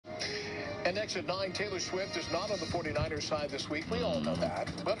And next at 9, Taylor Swift is not on the 49ers side this week. We all know that.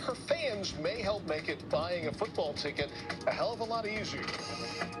 But her fans may help make it buying a football ticket a hell of a lot easier.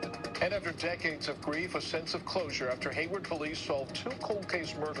 And after decades of grief, a sense of closure after Hayward police solved 2 cold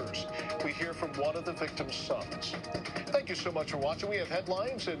case murders. We hear from one of the victims' sons. Thank you so much for watching. We have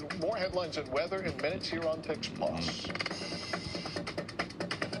headlines and more headlines and weather in minutes here on PIX Plus.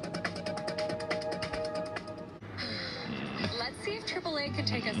 Let's see if AAA can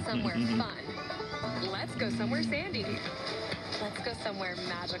take us somewhere fun. Let's go somewhere sandy. Let's go somewhere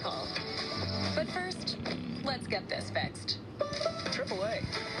magical. But first, let's get this fixed. AAA,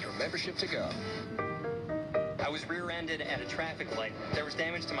 your membership to go. I was rear-ended at a traffic light. There was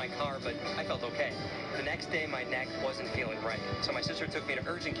damage to my car, but I felt okay. The next day, my neck wasn't feeling right, so my sister took me to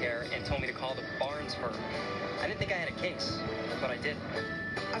urgent care and told me to call the Barnes firm. I didn't think I had a case, but I did.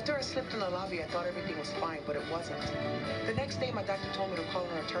 After I slipped in the lobby, I thought everything was fine, but it wasn't. The next day, my doctor told me to call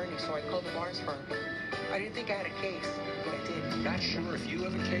an attorney, so I called the Barnes firm. I didn't think I had a case, but I did. Not sure if you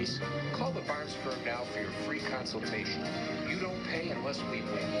have a case? Call the Barnes firm now for your free consultation. You don't pay unless we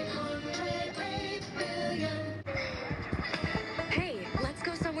win. Hey, let's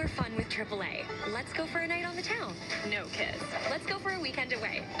go somewhere fun with AAA. Let's go for a night on the town. No kids. Let's go for a weekend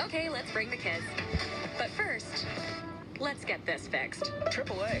away. Okay, let's bring the kids. But first, let's get this fixed.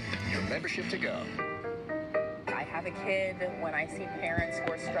 AAA, your membership to go. I have a kid. When I see parents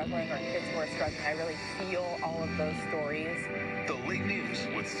who are struggling or kids who are struggling, I really feel all of those stories. The Late News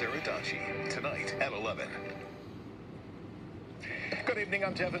with Sarah Dachi, tonight at 11. Good evening,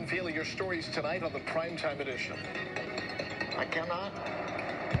 I'm Devin Feely. Your stories tonight on the Primetime Edition. I cannot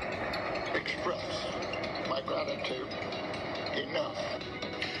express my gratitude enough.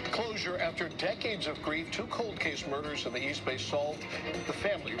 Closure after decades of grief, 2 cold case murders in the East Bay solved. The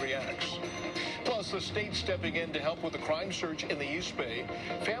family reacts. Plus, the state stepping in to help with the crime surge in the East Bay.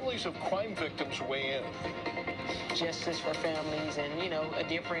 Families of crime victims weigh in. Justice for families and, a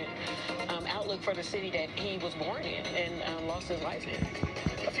different outlook for the city that he was born in and lost his life in.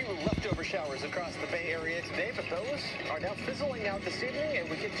 A few leftover showers across the Bay Area today, but those are now fizzling out this evening, and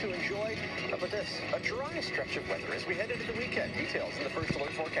we get to enjoy, how about this, a dry stretch of weather as we head into the weekend. Details in the First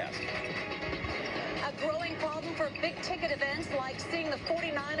Alert forecast. A growing problem for big-ticket events like seeing the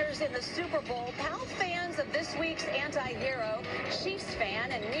 49ers in the Super Bowl. Pal fans of this week's anti-hero, Chiefs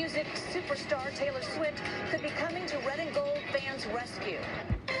fan and music superstar Taylor Swift could be coming to Red and Gold fans' rescue.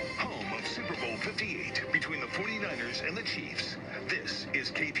 Home of Super Bowl 58 between the 49ers and the Chiefs. This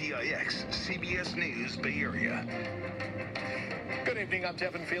is KPIX, CBS News Bay Area. Good evening, I'm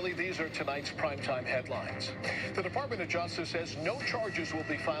Devin Feely. These are tonight's primetime headlines. The Department of Justice says no charges will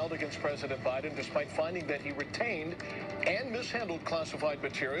be filed against President Biden despite finding that he retained and mishandled classified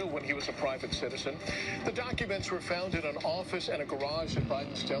material when he was a private citizen. The documents were found in an office and a garage at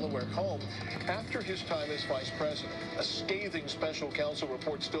Biden's Delaware home after his time as vice president. A scathing special counsel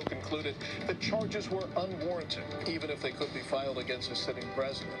report still concluded that charges were unwarranted, even if they could be filed against a sitting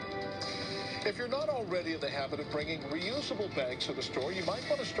president. If you're not already in the habit of bringing reusable bags to the store, you might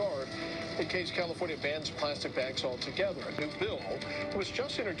want to start in case California bans plastic bags altogether. A new bill was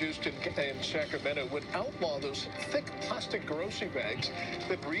just introduced in Sacramento would outlaw those thick plastic grocery bags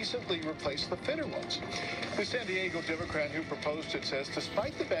that recently replaced the thinner ones. The San Diego Democrat who proposed it says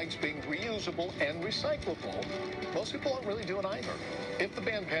despite the bags being reusable and recyclable, most people aren't really doing either. If the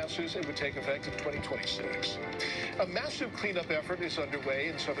ban passes, it would take effect in 2026. A massive cleanup effort is underway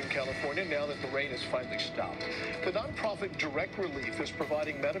in Southern California now that the rain has finally stopped. The nonprofit Direct Relief is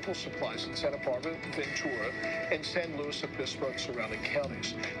providing medical supplies in Santa Barbara, Ventura, and San Luis Obispo and surrounding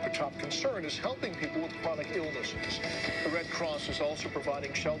counties. Their top concern is helping people with chronic illnesses. The Red Cross is also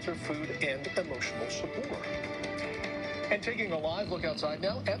providing shelter, food, and emotional support. And taking a live look outside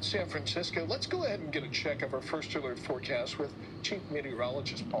now at San Francisco, let's go ahead and get a check of our First Alert forecast with Chief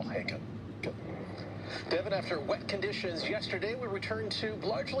Meteorologist Paul Hagen. Devin, after wet conditions yesterday, we return to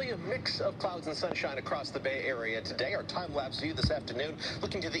largely a mix of clouds and sunshine across the Bay Area today. Our time-lapse view this afternoon,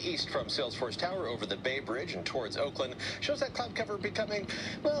 looking to the east from Salesforce Tower over the Bay Bridge and towards Oakland, shows that cloud cover becoming,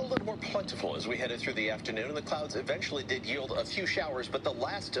 well, a little more plentiful as we headed through the afternoon. And the clouds eventually did yield a few showers, but the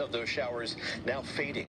last of those showers now fading.